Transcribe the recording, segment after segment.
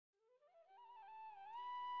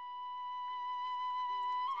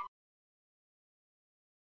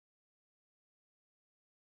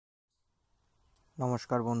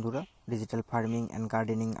নমস্কার বন্ধুরা, digital farming and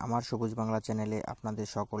gardening আমার সবুজ বাংলা চ্যানেলে আপনাদের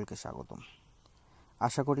সকলকে স্বাগতম।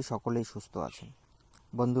 আশা করি সকলেই সুস্থ আছেন।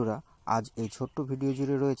 বন্ধুরা, আজ এই ছোট্ট ভিডিও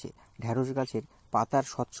জুড়ে রয়েছে ঢ্যাঁড়স গাছের পাতার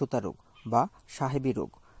স্বচ্ছতা রোগ বা সাহেবি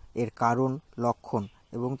রোগ এর কারণ, লক্ষণ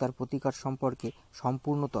এবং তার প্রতিকার সম্পর্কে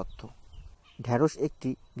সম্পূর্ণ তথ্য। ঢ্যাঁড়স একটি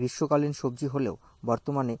গ্রীষ্মকালীন সবজি হলেও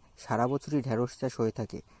বর্তমানে সারা বছরই ঢ্যাঁড়স চাষ হয়ে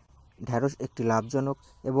থাকে। ঢ্যাঁড়স একটি লাভজনক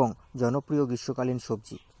এবং জনপ্রিয় গ্রীষ্মকালীন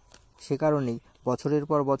সবজি। সে কারণেই বছরের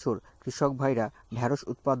পর বছর কৃষক ভাইরা ঢ্যাঁড়স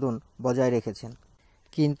উৎপাদন বজায় রেখেছেন।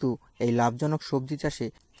 কিন্তু এই লাভজনক সবজি চাষে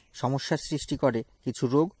সমস্যার সৃষ্টি করে কিছু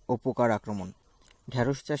রোগ ও পোকার আক্রমণ।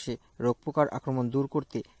 ঢ্যাঁড়স চাষে রোগ পোকার আক্রমণ দূর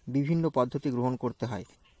করতে বিভিন্ন পদ্ধতি গ্রহণ করতে হয়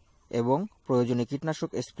এবং প্রয়োজনে কীটনাশক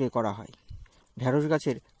স্প্রে করা হয়। ঢ্যাঁড়স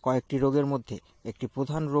গাছের কয়েকটি রোগের মধ্যে একটি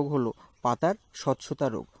প্রধান রোগ হলো পাতার স্বচ্ছতা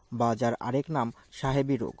রোগ বা যার আরেক নাম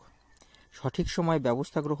সাহেবি রোগ। সঠিক সময়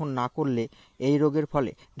ব্যবস্থা গ্রহণ না করলে এই রোগের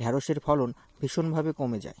ফলে ঢ্যাঁড়সের ফলন ভীষণভাবে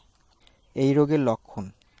কমে যায়। এই রোগের লক্ষণ: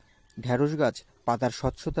 ঢ্যাঁড়স গাছ পাতার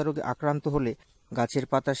স্বচ্ছতা রোগে আক্রান্ত হলে গাছের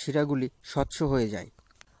পাতার শিরাগুলি স্বচ্ছ হয়ে যায়।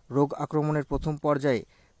 রোগ আক্রমণের প্রথম পর্যায়ে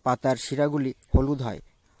পাতার শিরাগুলি হলুদ হয়,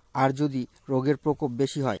 আর যদি রোগের প্রকোপ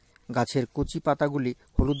বেশি হয় গাছের কচি পাতাগুলি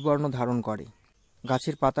হলুদ বর্ণ ধারণ করে।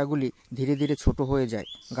 গাছের পাতাগুলি ধীরে ধীরে ছোট হয়ে যায়,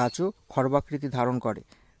 গাছও খর্বাকৃতি ধারণ করে।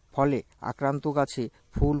 ফলে আক্রান্ত গাছে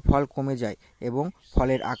ফুল ফল কমে যায় এবং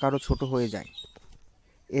ফলের আকারও ছোট হয়ে যায়।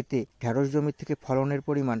 এতে ঢ্যাঁড়স জমি থেকে ফলনের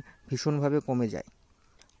পরিমাণ ভীষণভাবে কমে যায়।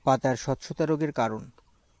 পাতার স্বচ্ছতা রোগের কারণ: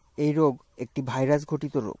 এই রোগ একটি ভাইরাস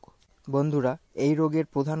ঘটিত রোগ। বন্ধুরা, এই রোগের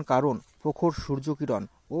প্রধান কারণ প্রখর সূর্যকিরণ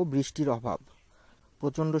ও বৃষ্টির অভাব।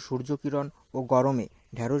 প্রচণ্ড সূর্যকিরণ ও গরমে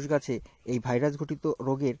ঢ্যাঁড়স গাছে এই ভাইরাস ঘটিত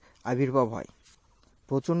রোগের আবির্ভাব হয়।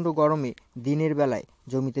 প্রচণ্ড গরমে দিনের বেলায়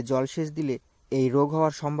জমিতে জলসেচ দিলে এই রোগ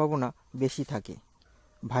হওয়ার সম্ভাবনা বেশি থাকে।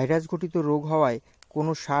 ভাইরাস ঘটিত রোগ হওয়ায়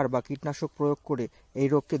কোনো সার বা কীটনাশক প্রয়োগ করে এই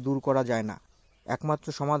রোগকে দূর করা যায় না। একমাত্র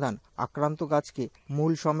সমাধান আক্রান্ত গাছকে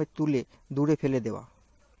মূল সমেত তুলে দূরে ফেলে দেওয়া।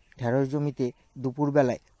 ঢ্যাঁড়স জমিতে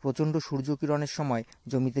দুপুরবেলায় প্রচণ্ড সূর্যকিরণের সময়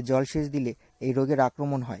জমিতে জলসেচ দিলে এই রোগের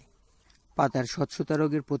আক্রমণ হয়। পাতার স্বচ্ছতা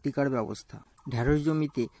রোগের প্রতিকার ব্যবস্থা: ঢ্যাঁড়স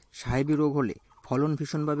জমিতে সাহেবি রোগ হলে ফলন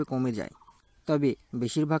ভীষণভাবে কমে যায়। তবে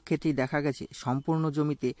বেশিরভাগ ক্ষেত্রেই দেখা গেছে সম্পূর্ণ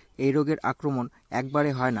জমিতে এই রোগের আক্রমণ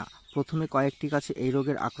একবারে হয় না। প্রথমে কয়েকটি গাছে এই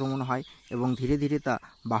রোগের আক্রমণ হয় এবং ধীরে ধীরে তা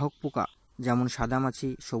বাহক পোকা যেমন সাদামাছি,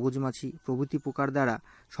 সবুজ মাছি প্রভৃতি পোকার দ্বারা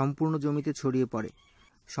সম্পূর্ণ জমিতে ছড়িয়ে পড়ে।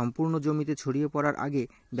 সম্পূর্ণ জমিতে ছড়িয়ে পড়ার আগে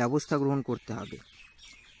ব্যবস্থা গ্রহণ করতে হবে।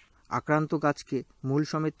 আক্রান্ত গাছকে মূল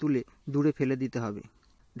সমেত তুলে দূরে ফেলে দিতে হবে।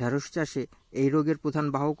 ঢ্যাঁড়স চাষে এই রোগের প্রধান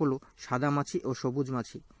বাহক হলো সাদামাছি ও সবুজ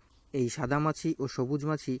মাছি। এই সাদামাছি ও সবুজ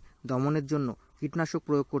মাছি দমনের জন্য কীটনাশক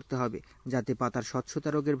প্রয়োগ করতে হবে, যাতে পাতার স্বচ্ছতা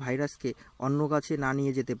রোগের ভাইরাসকে অন্য গাছে না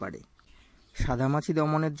নিয়ে যেতে পারে। সাদামাছি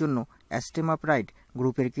দমনের জন্য অ্যাস্টেমাপ্রাইড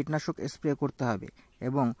গ্রুপের কীটনাশক স্প্রে করতে হবে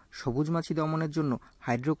এবং সবুজ মাছি দমনের জন্য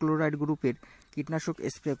হাইড্রোক্লোরাইড গ্রুপের কীটনাশক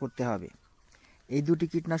স্প্রে করতে হবে। এই দুটি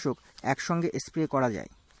কীটনাশক একসঙ্গে স্প্রে করা যায়।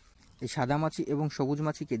 এই সাদামাছি এবং সবুজ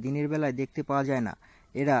মাছিকে দিনের বেলায় দেখতে পাওয়া যায় না,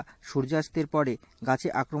 এরা সূর্যাস্তের পরে গাছে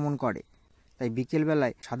আক্রমণ করে। তাই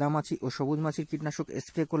বিকেলবেলায় সাদামাছি ও সবুজ মাছির কীটনাশক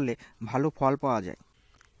স্প্রে করলে ভালো ফল পাওয়া যায়।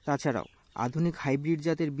 তাছাড়াও আধুনিক হাইব্রিড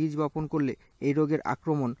জাতের বীজ বপন করলে এই রোগের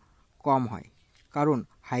আক্রমণ কম হয়, কারণ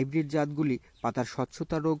হাইব্রিড জাতগুলি পাতার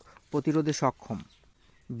স্বচ্ছতা রোগ প্রতিরোধে সক্ষম।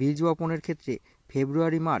 বীজ বপনের ক্ষেত্রে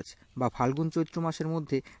ফেব্রুয়ারি মার্চ বা ফাল্গুন চৈত্র মাসের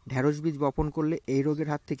মধ্যে ঢ্যাঁড়স বীজ বপন করলে এই রোগের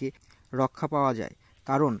হাত থেকে রক্ষা পাওয়া যায়,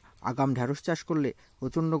 কারণ আগাম ঢ্যাঁড়স চাষ করলে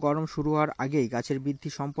প্রচণ্ড গরম শুরু হওয়ার আগেই গাছের বৃদ্ধি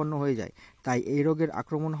সম্পন্ন হয়ে যায়। তাই এই রোগের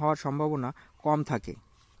আক্রমণ হওয়ার সম্ভাবনা কম থাকে।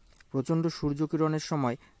 প্রচণ্ড সূর্যকিরণের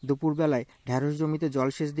সময় দুপুরবেলায় ঢ্যাঁড়স জমিতে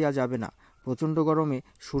জলসেচ দেওয়া যাবে না। প্রচণ্ড গরমে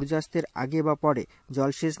সূর্যাস্তের আগে বা পরে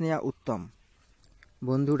জলসেচ নেওয়া উত্তম।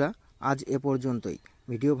 বন্ধুরা, আজ এ পর্যন্তই।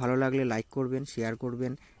 ভিডিও ভালো লাগলে লাইক করবেন, শেয়ার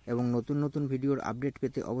করবেন এবং নতুন নতুন ভিডিওর আপডেট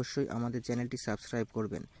পেতে অবশ্যই আমাদের চ্যানেলটি সাবস্ক্রাইব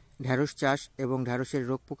করবেন। ঢ্যাঁড়স চাষ এবং ঢ্যাঁড়সের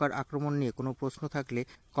রোগ পোকার আক্রমণ নিয়ে কোনো প্রশ্ন থাকলে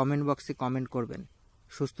কমেন্ট বক্সে কমেন্ট করবেন।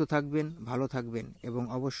 সুস্থ থাকবেন, ভালো থাকবেন এবং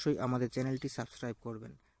অবশ্যই আমাদের চ্যানেলটি সাবস্ক্রাইব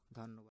করবেন। ধন্যবাদ।